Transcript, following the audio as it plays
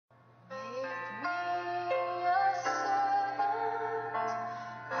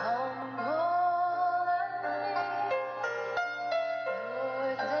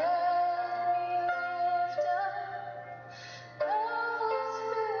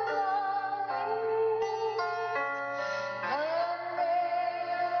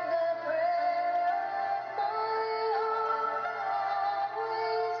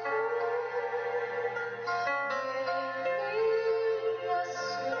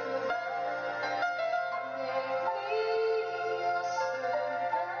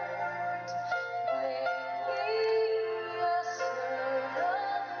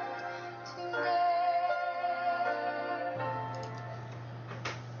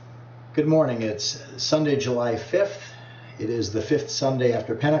Good morning. It's Sunday, July 5th. It is the fifth Sunday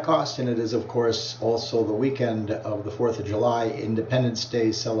after Pentecost, and it is, of course, also the weekend of the 4th of July, Independence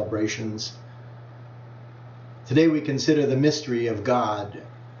Day celebrations. Today we consider the mystery of God,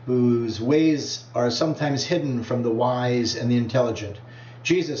 whose ways are sometimes hidden from the wise and the intelligent.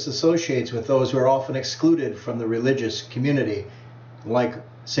 Jesus associates with those who are often excluded from the religious community. Like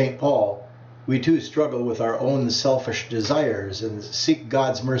St. Paul, we too struggle with our own selfish desires and seek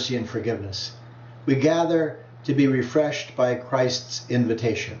God's mercy and forgiveness. We gather to be refreshed by Christ's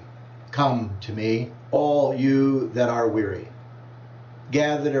invitation. Come to me, all you that are weary.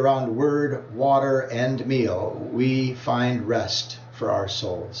 Gathered around word, water, and meal, we find rest for our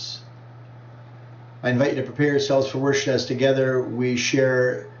souls. I invite you to prepare yourselves for worship as together we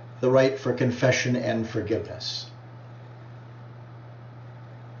share the rite for confession and forgiveness.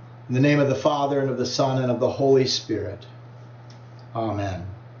 In the name of the Father, and of the Son, and of the Holy Spirit. Amen.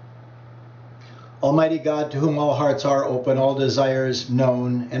 Almighty God, to whom all hearts are open, all desires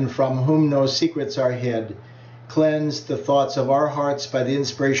known, and from whom no secrets are hid, cleanse the thoughts of our hearts by the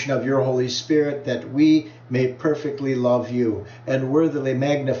inspiration of your Holy Spirit, that we may perfectly love you and worthily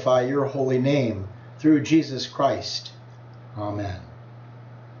magnify your holy name, through Jesus Christ. Amen.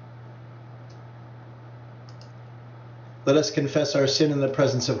 Let us confess our sin in the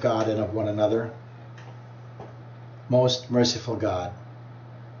presence of God and of one another. Most merciful God,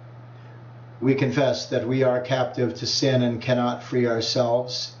 we confess that we are captive to sin and cannot free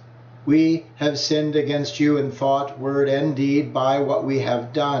ourselves. We have sinned against you in thought, word, and deed by what we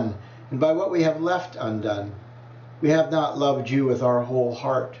have done and by what we have left undone. We have not loved you with our whole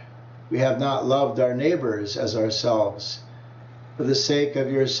heart. We have not loved our neighbors as ourselves. For the sake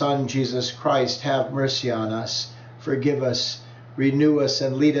of your Son, Jesus Christ, have mercy on us. Forgive us, renew us,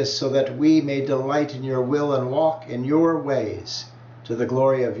 and lead us so that we may delight in your will and walk in your ways, to the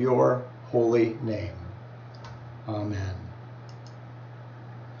glory of your holy name. Amen.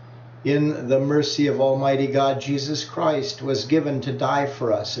 In the mercy of Almighty God, Jesus Christ was given to die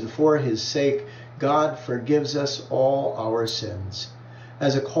for us, and for his sake, God forgives us all our sins.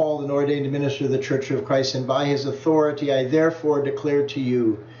 As a called and ordained minister of the Church of Christ, and by his authority, I therefore declare to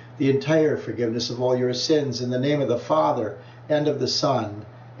you the entire forgiveness of all your sins, in the name of the Father, and of the Son,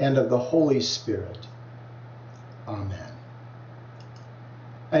 and of the Holy Spirit. Amen.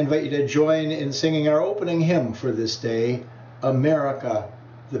 I invite you to join in singing our opening hymn for this day, America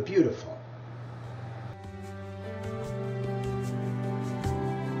the Beautiful.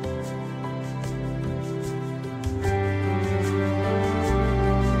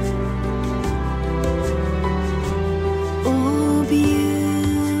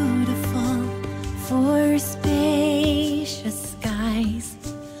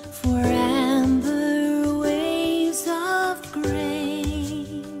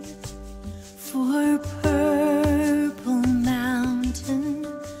 For purple mountain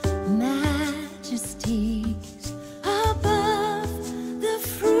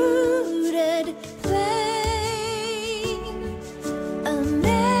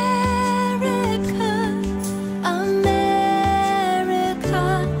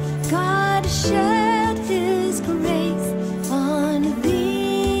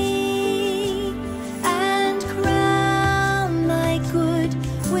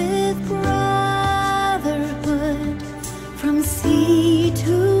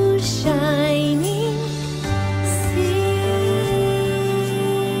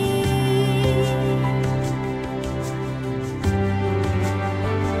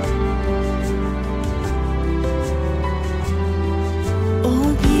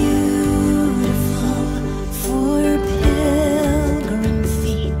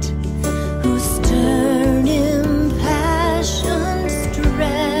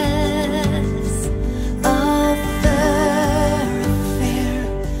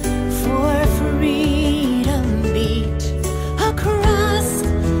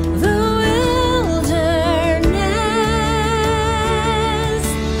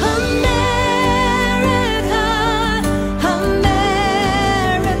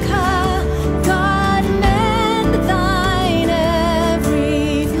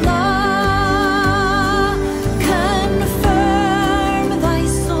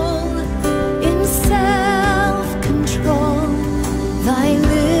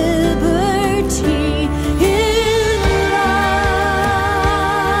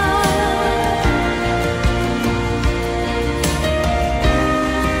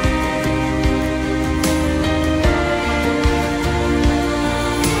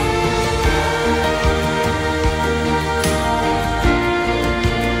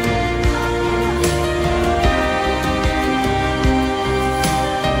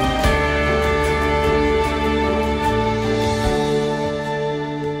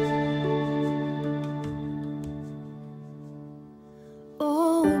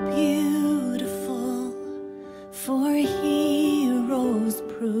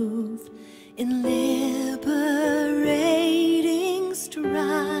prove in liberating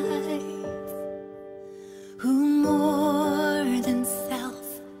strife, who more than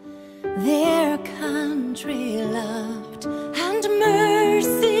self their country loved, and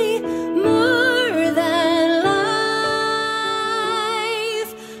mercy more than life.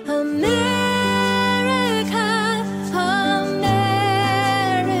 America, America,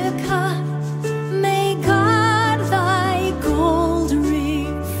 may God thy gold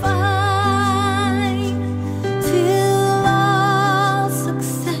refine, till all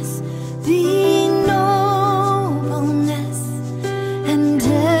success be nobleness, and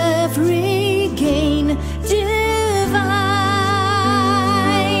every gain divine.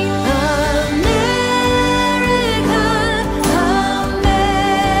 America,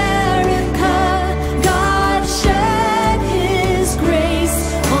 America, God shed his grace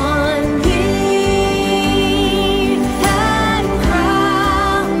on thee, and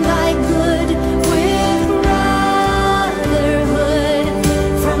crown thy good with brotherhood,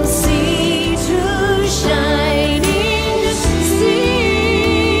 from sea to shining sea,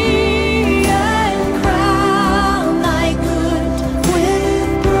 and crown thy good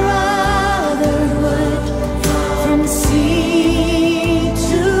with brotherhood, from sea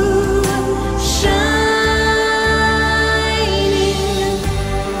to shining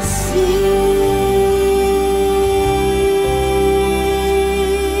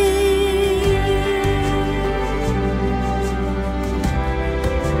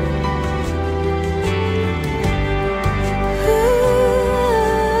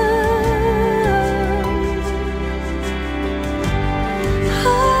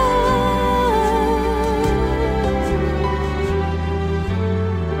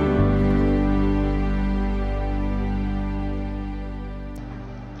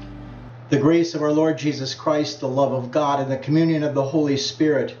The grace of our Lord Jesus Christ, the love of God, and the communion of the Holy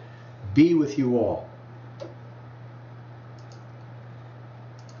Spirit be with you all.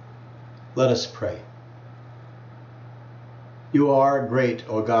 Let us pray. You are great,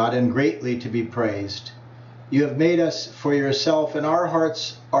 O God, and greatly to be praised. You have made us for yourself, and our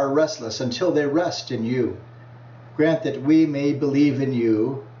hearts are restless until they rest in you. Grant that we may believe in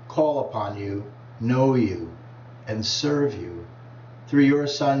you, call upon you, know you, and serve you, through your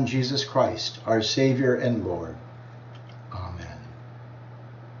Son, Jesus Christ, our Savior and Lord. Amen.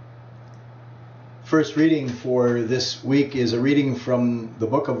 First reading for this week is a reading from the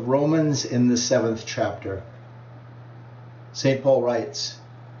book of Romans in the 7th chapter. St. Paul writes,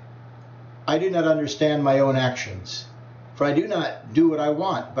 I do not understand my own actions, for I do not do what I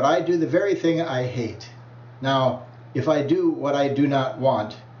want, but I do the very thing I hate. Now, if I do what I do not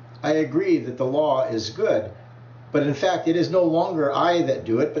want, I agree that the law is good. But in fact, it is no longer I that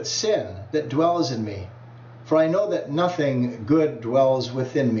do it, but sin that dwells in me. For I know that nothing good dwells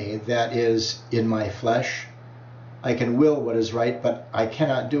within me, that is, in my flesh. I can will what is right, but I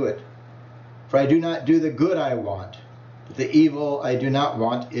cannot do it. For I do not do the good I want, but the evil I do not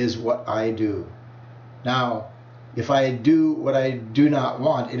want is what I do. Now, if I do what I do not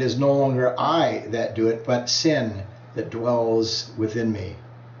want, it is no longer I that do it, but sin that dwells within me.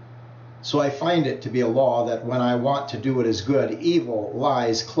 So I find it to be a law that when I want to do what is good, evil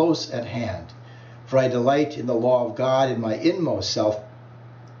lies close at hand. For I delight in the law of God in my inmost self,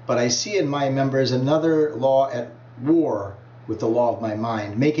 but I see in my members another law at war with the law of my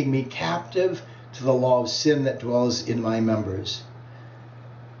mind, making me captive to the law of sin that dwells in my members.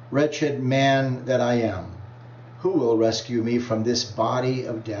 Wretched man that I am, who will rescue me from this body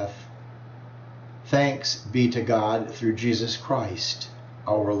of death? Thanks be to God through Jesus Christ,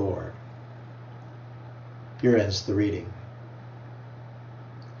 our Lord. Here ends the reading.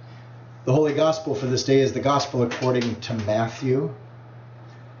 The Holy Gospel for this day is the Gospel according to Matthew.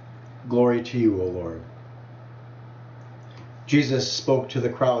 Glory to you, O Lord. Jesus spoke to the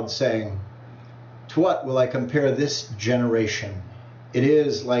crowd, saying, To what will I compare this generation? It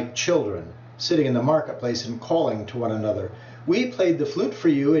is like children sitting in the marketplace and calling to one another. We played the flute for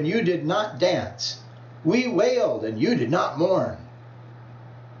you, and you did not dance. We wailed, and you did not mourn.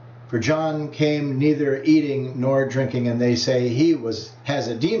 For John came neither eating nor drinking, and they say, He has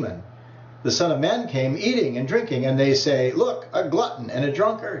a demon. The Son of Man came eating and drinking, and they say, Look, a glutton and a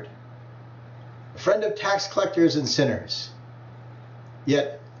drunkard, a friend of tax collectors and sinners.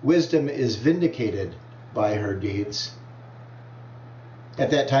 Yet wisdom is vindicated by her deeds.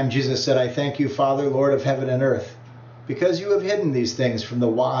 At that time Jesus said, I thank you, Father, Lord of heaven and earth, because you have hidden these things from the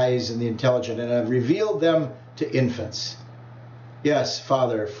wise and the intelligent, and have revealed them to infants. Yes,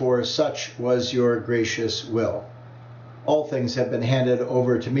 Father, for such was your gracious will. All things have been handed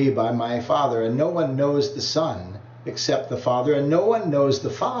over to me by my Father, and no one knows the Son except the Father, and no one knows the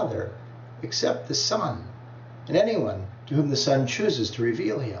Father except the Son, and anyone to whom the Son chooses to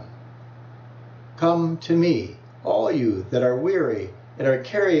reveal him. Come to me, all you that are weary and are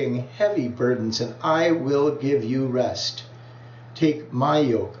carrying heavy burdens, and I will give you rest. Take my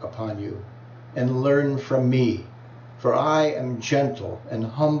yoke upon you and learn from me, for I am gentle and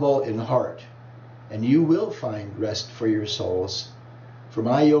humble in heart, and you will find rest for your souls. For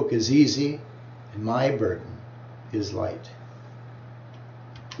my yoke is easy and my burden is light.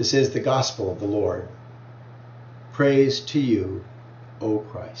 This is the gospel of the Lord. Praise to you, O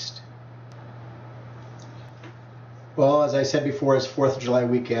Christ. Well, as I said before, it's 4th of July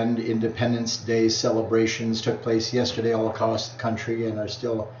weekend. Independence Day celebrations took place yesterday all across the country and are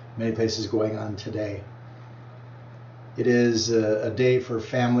still many places going on today. It is a day for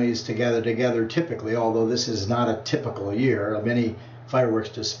families to gather together typically, although this is not a typical year. Many fireworks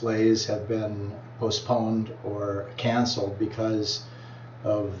displays have been postponed or canceled because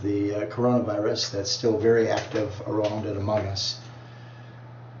of the coronavirus that's still very active around and among us.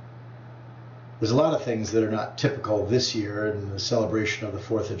 There's a lot of things that are not typical this year in the celebration of the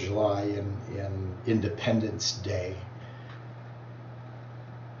 4th of July and Independence Day.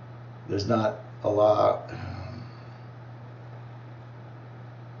 There's not a lot,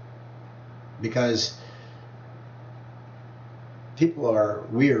 because people are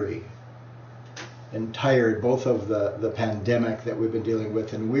weary and tired, both of the pandemic that we've been dealing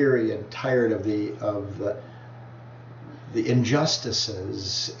with, and weary and tired of the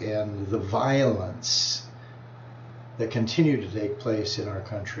injustices and the violence that continue to take place in our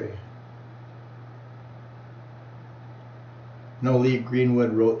country. Lee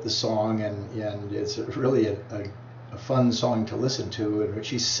Greenwood wrote the song, and it's really a fun song to listen to, in which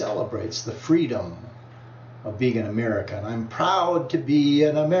he celebrates the freedom of being an American. I'm proud to be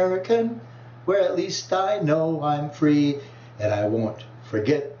an American, where at least I know I'm free, and I won't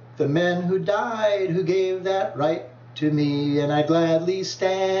forget the men who died, who gave that right to me, and I'd gladly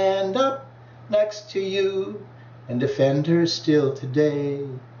stand up next to you and defend her still today,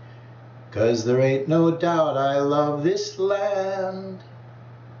 'cause there ain't no doubt I love this land.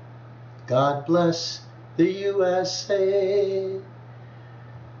 God bless the USA.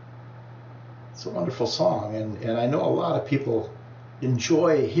 It's a wonderful song, and I know a lot of people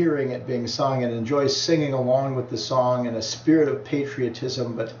enjoy hearing it being sung and enjoy singing along with the song in a spirit of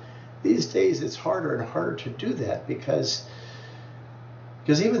patriotism, but these days it's harder and harder to do that, because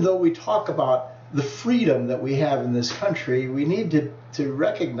even though we talk about the freedom that we have in this country, we need to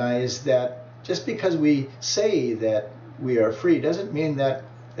recognize that just because we say that we are free doesn't mean that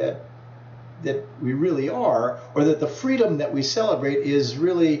we really are, or that the freedom that we celebrate is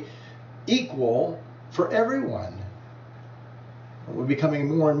really equal for everyone. We're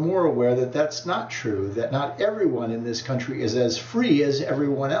becoming more and more aware that that's not true, that not everyone in this country is as free as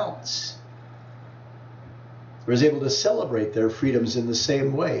everyone else, or is able to celebrate their freedoms in the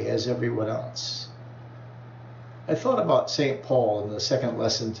same way as everyone else. I thought about St. Paul in the second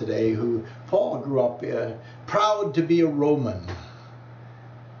lesson today, Paul grew up proud to be a Roman,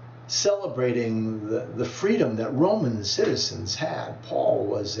 celebrating the freedom that Roman citizens had. Paul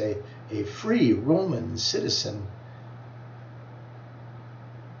was a free Roman citizen.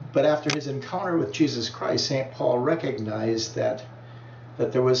 But after his encounter with Jesus Christ, St. Paul recognized that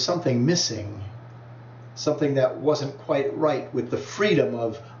there was something missing, something that wasn't quite right with the freedom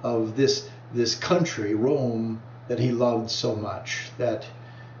of this country, Rome, that he loved so much, that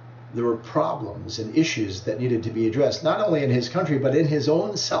there were problems and issues that needed to be addressed, not only in his country, but in his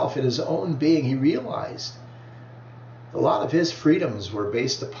own self, in his own being. He realized a lot of his freedoms were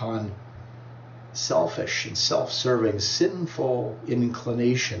based upon selfish and self-serving, sinful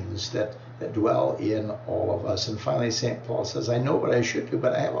inclinations that dwell in all of us. And finally, St. Paul says, I know what I should do,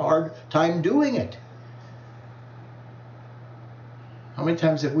 but I have a hard time doing it. How many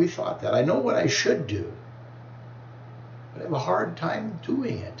times have we thought that? I know what I should do, but I have a hard time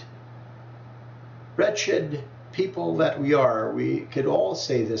doing it. Wretched people that we are, we could all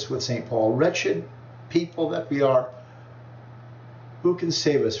say this with St. Paul, wretched people that we are, who can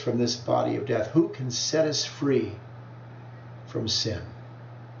save us from this body of death? Who can set us free from sin?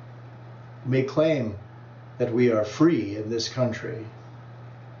 We may claim that we are free in this country,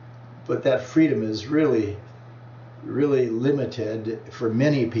 but that freedom is really, really limited for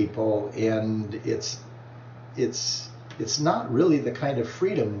many people, and it's not really the kind of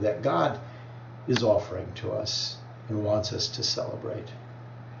freedom that God is offering to us and wants us to celebrate.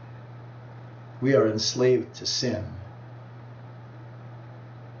 We are enslaved to sin.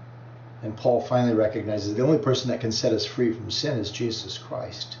 And Paul finally recognizes the only person that can set us free from sin is Jesus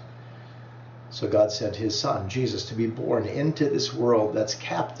Christ. So God sent his son, Jesus, to be born into this world that's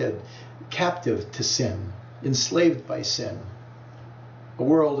captive to sin, enslaved by sin. A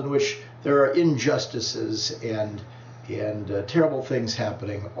world in which there are injustices and terrible things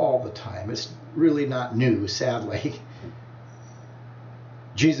happening all the time. It's really not new, sadly.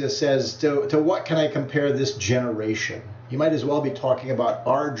 Jesus says, to what can I compare this generation? He might as well be talking about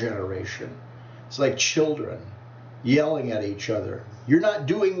our generation. It's like children yelling at each other. You're not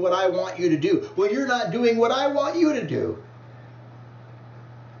doing what I want you to do. Well, you're not doing what I want you to do.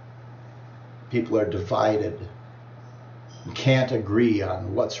 People are divided and can't agree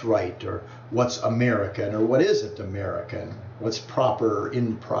on what's right or what's American or what isn't American, what's proper or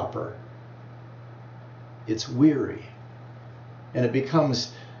improper. It's weary. And it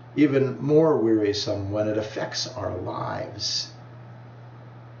becomes even more wearisome when it affects our lives.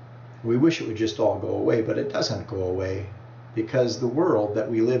 We wish it would just all go away, but it doesn't go away, because the world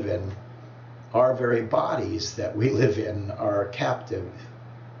that we live in, our very bodies that we live in, are captive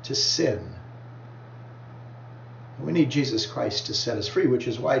to sin. We need Jesus Christ to set us free, which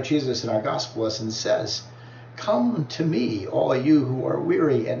is why Jesus in our gospel lesson says, "Come to me, all you who are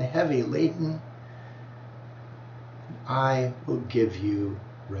weary and heavy laden, I will give you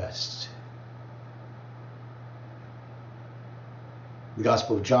rest." In the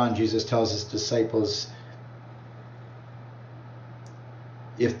Gospel of John, Jesus tells his disciples,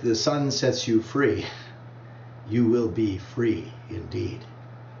 if the Son sets you free, you will be free indeed.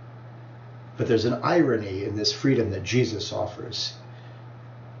 But there's an irony in this freedom that Jesus offers.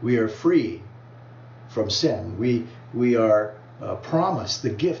 We are free from sin. We are promised the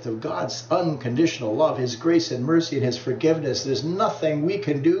gift of God's unconditional love, his grace and mercy and his forgiveness. There's nothing we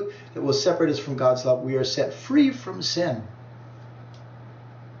can do that will separate us from God's love. We are set free from sin.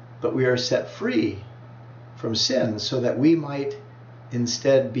 But we are set free from sin so that we might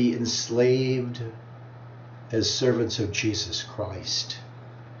instead be enslaved as servants of Jesus Christ.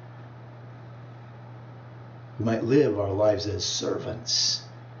 We might live our lives as servants,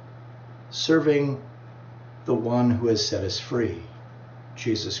 serving the one who has set us free,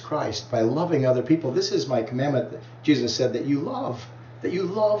 Jesus Christ, by loving other people. This is my commandment, Jesus said, that you love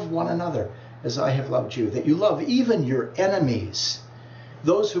one another as I have loved you, that you love even your enemies,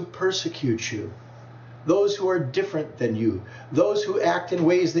 those who persecute you, those who are different than you, those who act in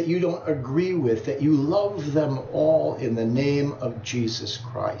ways that you don't agree with, that you love them all in the name of Jesus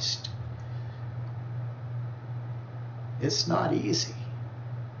Christ. It's not easy.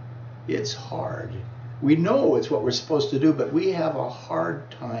 It's hard. We know it's what we're supposed to do, but we have a hard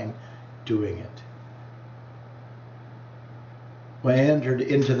time doing it. When I entered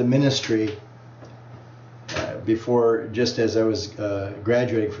into the ministry, just as I was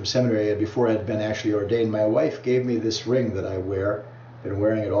graduating from seminary, before I had been actually ordained, my wife gave me this ring that I wear. I've been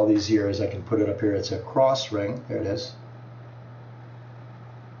wearing it all these years. I can put it up here. It's a cross ring. There it is.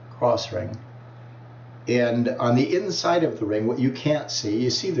 Cross ring. And on the inside of the ring, what you can't see, you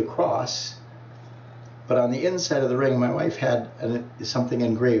see the cross, but on the inside of the ring, my wife had something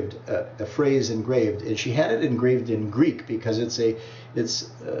engraved, a phrase engraved, and she had it engraved in Greek because it's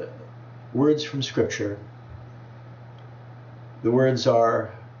words from Scripture. The words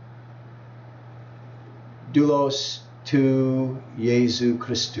are doulos tu Jesu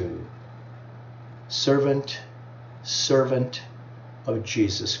Christou, servant of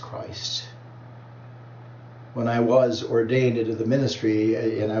Jesus Christ. When I was ordained into the ministry,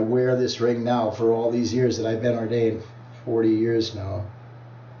 and I wear this ring now for all these years that I've been ordained, 40 years now,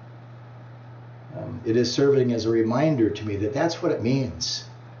 it is serving as a reminder to me that that's what it means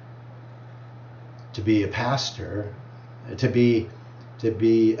to be a pastor, to be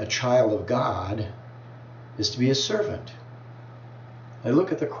a child of God, is to be a servant. I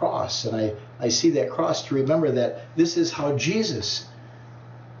look at the cross and I see that cross to remember that this is how Jesus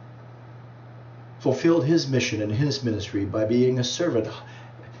fulfilled his mission and his ministry, by being a servant,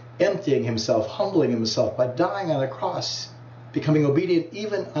 emptying himself, humbling himself, by dying on a cross, becoming obedient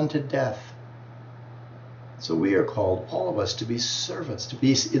even unto death. So we are called, all of us, to be servants, to be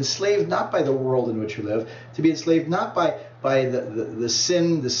enslaved not by the world in which we live, to be enslaved not by the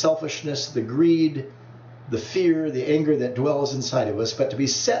sin, the selfishness, the greed, the fear, the anger that dwells inside of us, but to be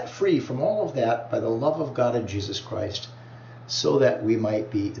set free from all of that by the love of God and Jesus Christ, so that we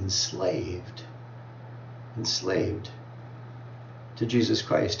might be enslaved to Jesus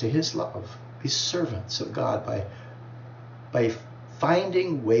Christ, to his love, be servants of God by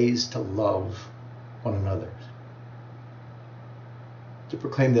finding ways to love one another, to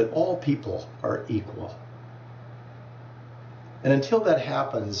proclaim that all people are equal. And until that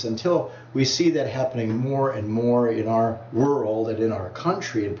happens, until we see that happening more and more in our world and in our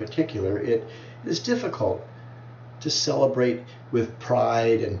country in particular, it is difficult to celebrate with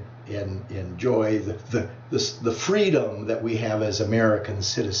pride and joy the freedom that we have as American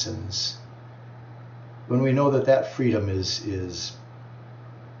citizens, when we know that that freedom is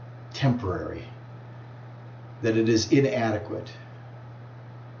temporary, that it is inadequate.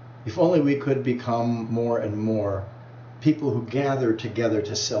 If only we could become more and more people who gather together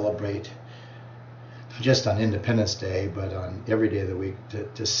to celebrate, not just on Independence Day, but on every day of the week,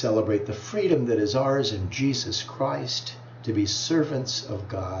 to celebrate the freedom that is ours in Jesus Christ, to be servants of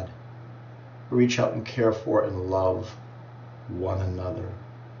God, who reach out and care for and love one another.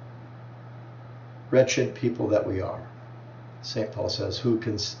 Wretched people that we are, St. Paul says, who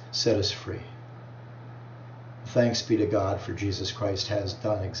can set us free? Thanks be to God for Jesus Christ has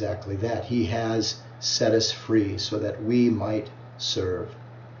done exactly that. He has set us free so that we might serve.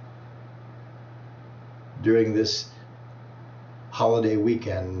 During this holiday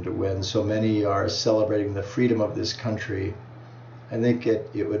weekend, when so many are celebrating the freedom of this country, I think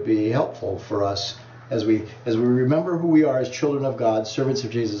it would be helpful for us as we remember who we are as children of God, servants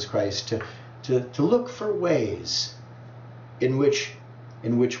of Jesus Christ, to look for ways in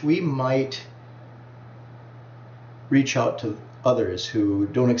which we might reach out to others who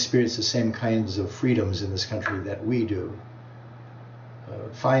don't experience the same kinds of freedoms in this country that we do.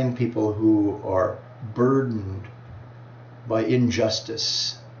 Find people who are burdened by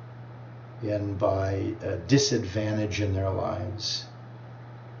injustice and by disadvantage in their lives,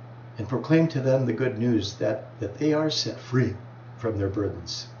 and proclaim to them the good news that they are set free from their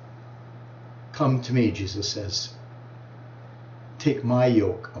burdens. Come to me, Jesus says. Take my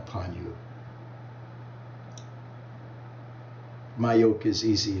yoke upon you. My yoke is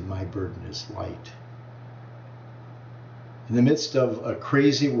easy and my burden is light. In the midst of a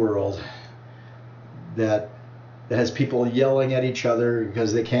crazy world that has people yelling at each other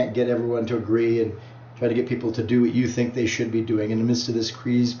because they can't get everyone to agree and try to get people to do what you think they should be doing, in the midst of this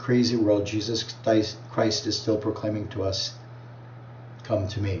crazy world, Jesus Christ is still proclaiming to us, come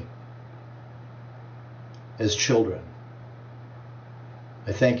to me. As children,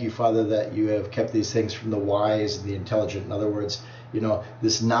 I thank you, Father, that you have kept these things from the wise and the intelligent. In other words,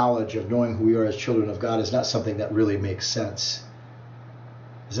 this knowledge of knowing who we are as children of God is not something that really makes sense.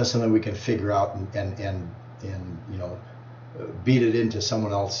 It's not something we can figure out and beat it into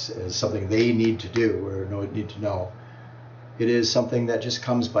someone else as something they need to do or need to know. It is something that just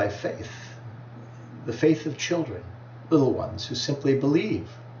comes by faith. The faith of children, little ones who simply believe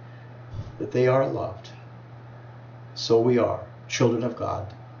that they are loved. So we are children of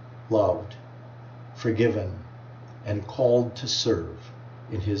God, loved, forgiven, and called to serve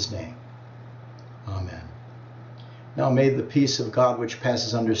in his name. Amen. Now may the peace of God, which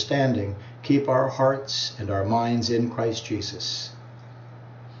passes understanding, keep our hearts and our minds in Christ Jesus.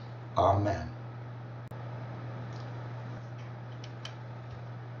 Amen.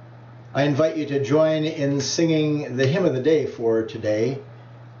 I invite you to join in singing the hymn of the day for today,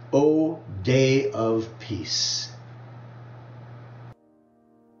 O Day of Peace.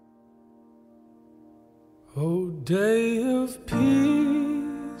 O day of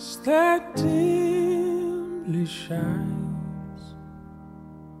peace that dimly shines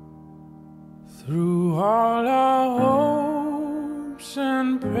through all our hopes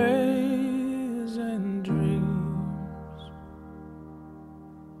and prayers and dreams,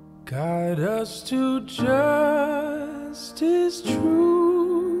 guide us to justice,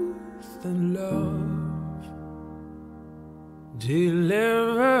 truth, and love,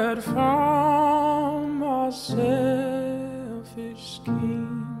 delivered from our selfish schemes.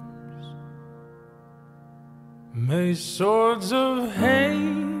 May swords of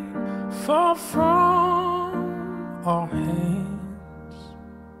hate fall from our hands,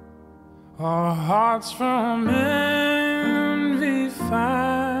 our hearts from envy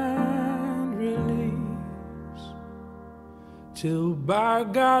find release, till by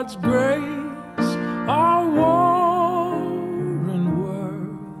God's grace our warring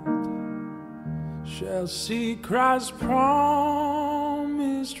world shall see Christ's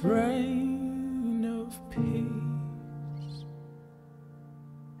promised reign of peace.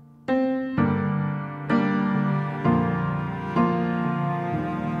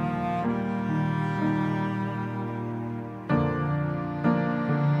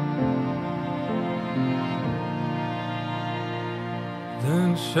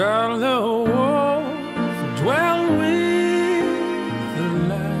 Then shall the wolf dwell with the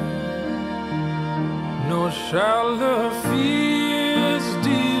lamb, nor shall the fierce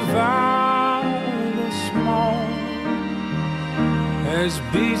devour the small, as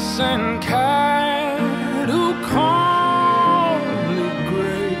beasts and cattle calmly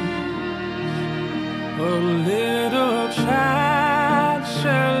graze, a little child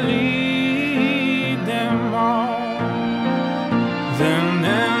shall lead them all. Then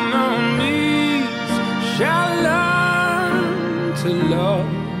enemies shall learn to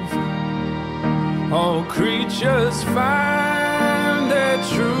love. All creatures find their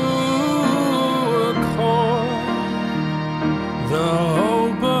true accord. The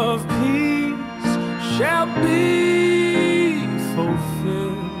hope of peace shall be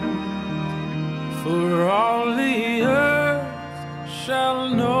fulfilled, for all the earth shall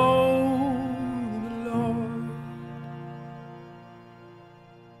know the Lord.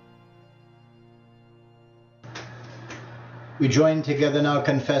 We join together now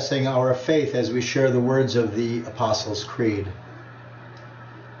confessing our faith as we share the words of the Apostles' Creed.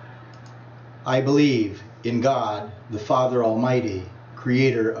 I believe in God, the Father Almighty,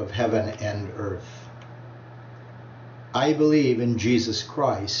 creator of heaven and earth. I believe in Jesus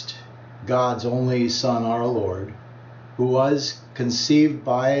Christ, God's only Son, our Lord, who was conceived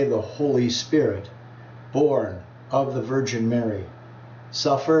by the Holy Spirit, born of the Virgin Mary,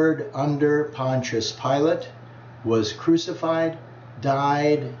 suffered under Pontius Pilate, was crucified,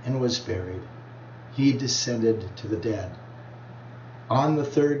 died, and was buried. He descended to the dead. On the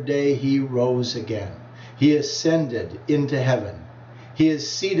third day he rose again. He ascended into heaven. He is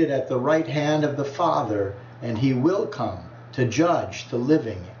seated at the right hand of the Father, and he will come to judge the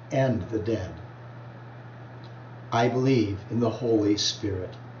living and the dead. I believe in the Holy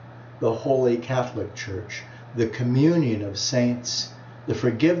Spirit, the Holy Catholic Church, the communion of saints, the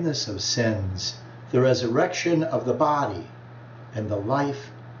forgiveness of sins, the resurrection of the body, and the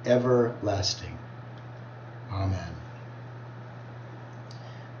life everlasting. Amen.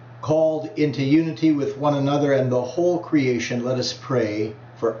 Called into unity with one another and the whole creation, let us pray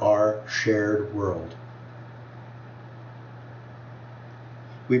for our shared world.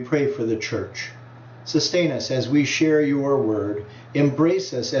 We pray for the Church. Sustain us as we share your word.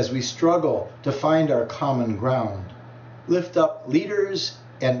 Embrace us as we struggle to find our common ground. Lift up leaders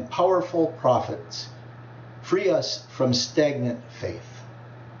and powerful prophets. Free us from stagnant faith.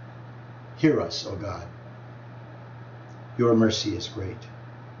 Hear us, O God. Your mercy is great.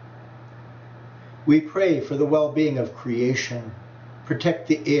 We pray for the well-being of creation. Protect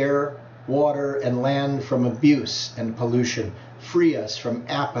the air, water, and land from abuse and pollution. Free us from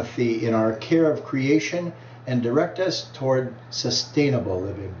apathy in our care of creation and direct us toward sustainable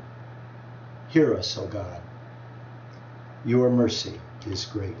living. Hear us, O God. Your mercy is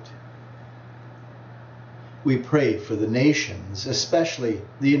great. We pray for the nations, especially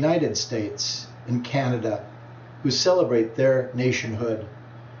the United States and Canada, who celebrate their nationhood.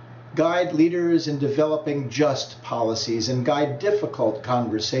 Guide leaders in developing just policies and guide difficult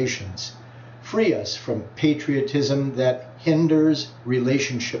conversations. Free us from patriotism that hinders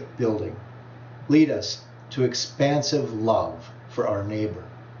relationship building. Lead us to expansive love for our neighbor.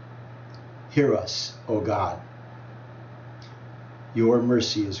 Hear us, O God. Your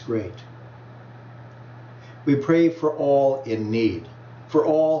mercy is great. We pray for all in need, for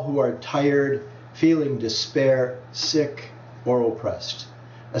all who are tired, feeling despair, sick, or oppressed,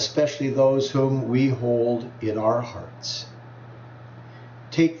 especially those whom we hold in our hearts.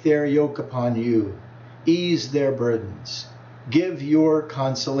 Take their yoke upon you, ease their burdens, give your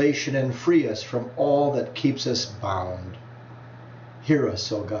consolation, and free us from all that keeps us bound. Hear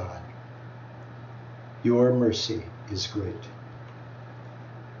us, O God. Your mercy is great.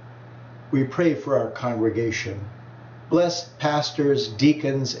 We pray for our congregation. Bless pastors,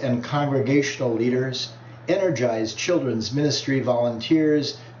 deacons, and congregational leaders. Energize children's ministry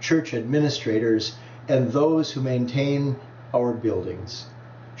volunteers, church administrators, and those who maintain our buildings.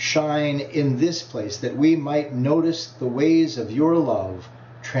 Shine in this place that we might notice the ways of your love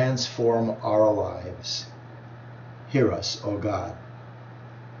transform our lives. Hear us, O God.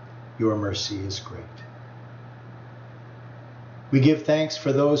 Your mercy is great. We give thanks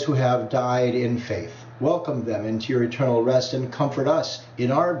for those who have died in faith. Welcome them into your eternal rest and comfort us in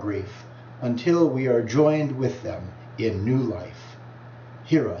our grief until we are joined with them in new life.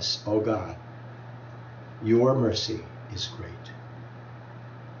 Hear us, O God. Your mercy is great.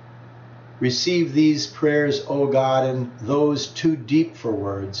 Receive these prayers, O God, and those too deep for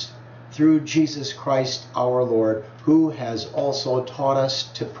words, through Jesus Christ our Lord, who has also taught us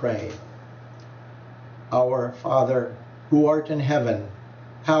to pray. Our Father, who art in heaven,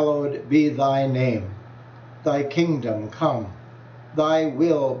 hallowed be thy name. Thy kingdom come, thy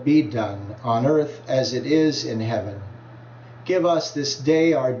will be done on earth as it is in heaven. Give us this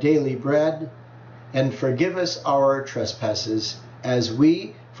day our daily bread, and forgive us our trespasses, as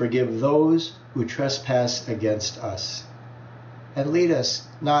we forgive those who trespass against us. And lead us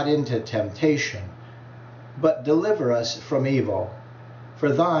not into temptation, but deliver us from evil.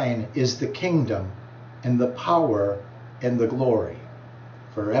 For thine is the kingdom, and the power, and the glory,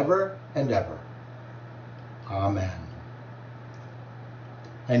 forever and ever. Amen.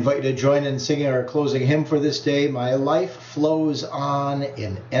 I invite you to join in singing our closing hymn for this day, My Life Flows On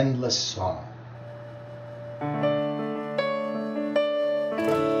in Endless Song.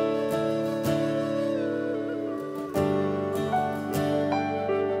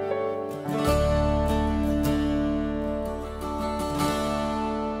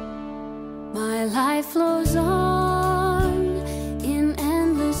 My life flows on in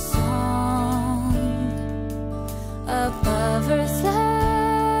endless song above earth's lamentation.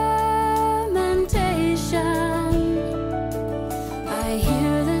 I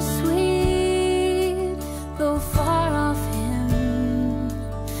hear the sweet, though far off hymn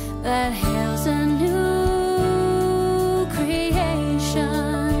that hails a new creation.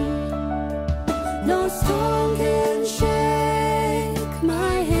 No storm can shake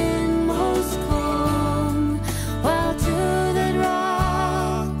my inmost calm, while to that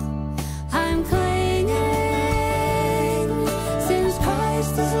rock I'm clinging, since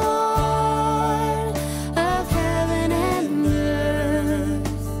Christ is Lord of heaven and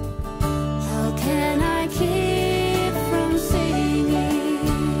earth. How can I keep from singing?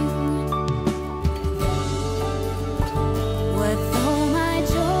 What though my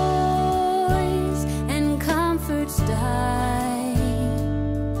joys and comforts die?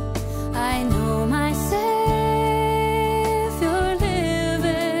 I know my Savior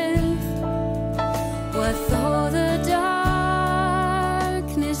liveth. What though the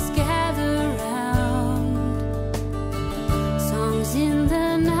darkness gather round? Songs in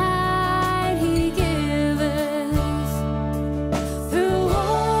the night he giveth. Through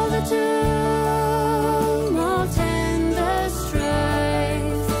all the tumult and the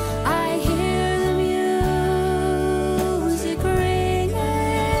strife, I hear the music ringing.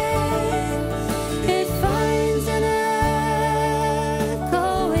 It finds an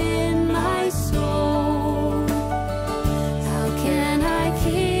echo in my soul. How can I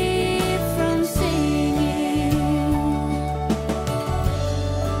keep from singing?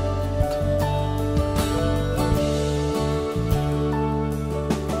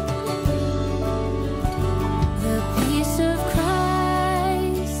 The peace of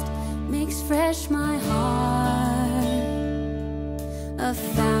Christ makes fresh my heart, a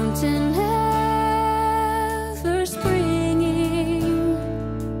fountain ever springing.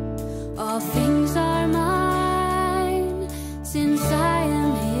 All things are mine, since I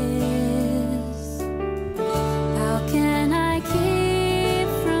am his. How can I keep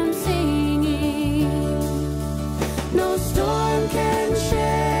from singing? No storm can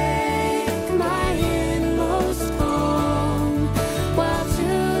shake my inmost calm, while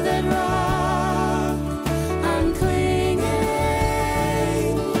to that rock I'm clinging,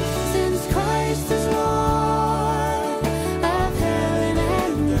 since Christ is Lord of heaven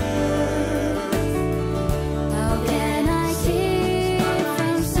and earth. How can I keep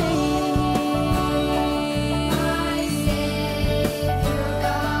from singing? My Savior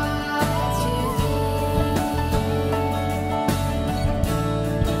God, to thee.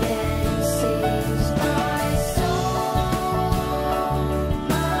 Then sings my soul,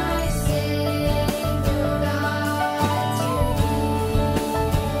 my Savior God, to thee.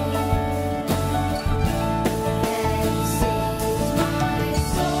 Then sings my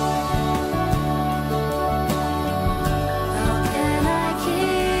soul. How can I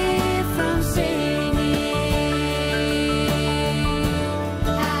keep from singing?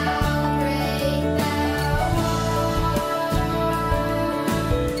 How great thou art!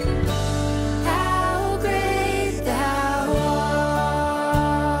 How great thou art!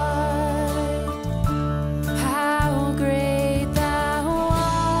 How great thou art!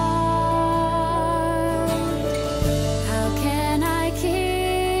 How can I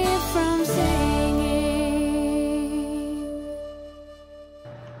keep from singing?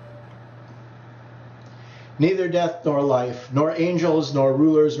 Neither death nor life, nor angels, nor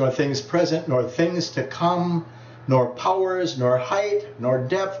rulers, nor things present, nor things to come, nor powers, nor height, nor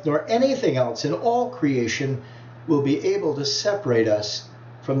depth, nor anything else in all creation will be able to separate us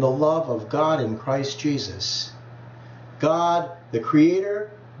from the love of God in Christ Jesus. God, the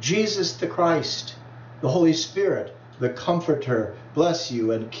Creator, Jesus the Christ, the Holy Spirit, the Comforter, bless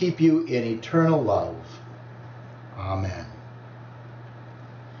you and keep you in eternal love. Amen.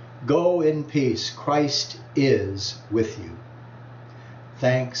 Go in peace. Christ is with you.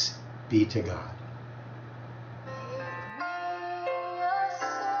 Thanks be to God.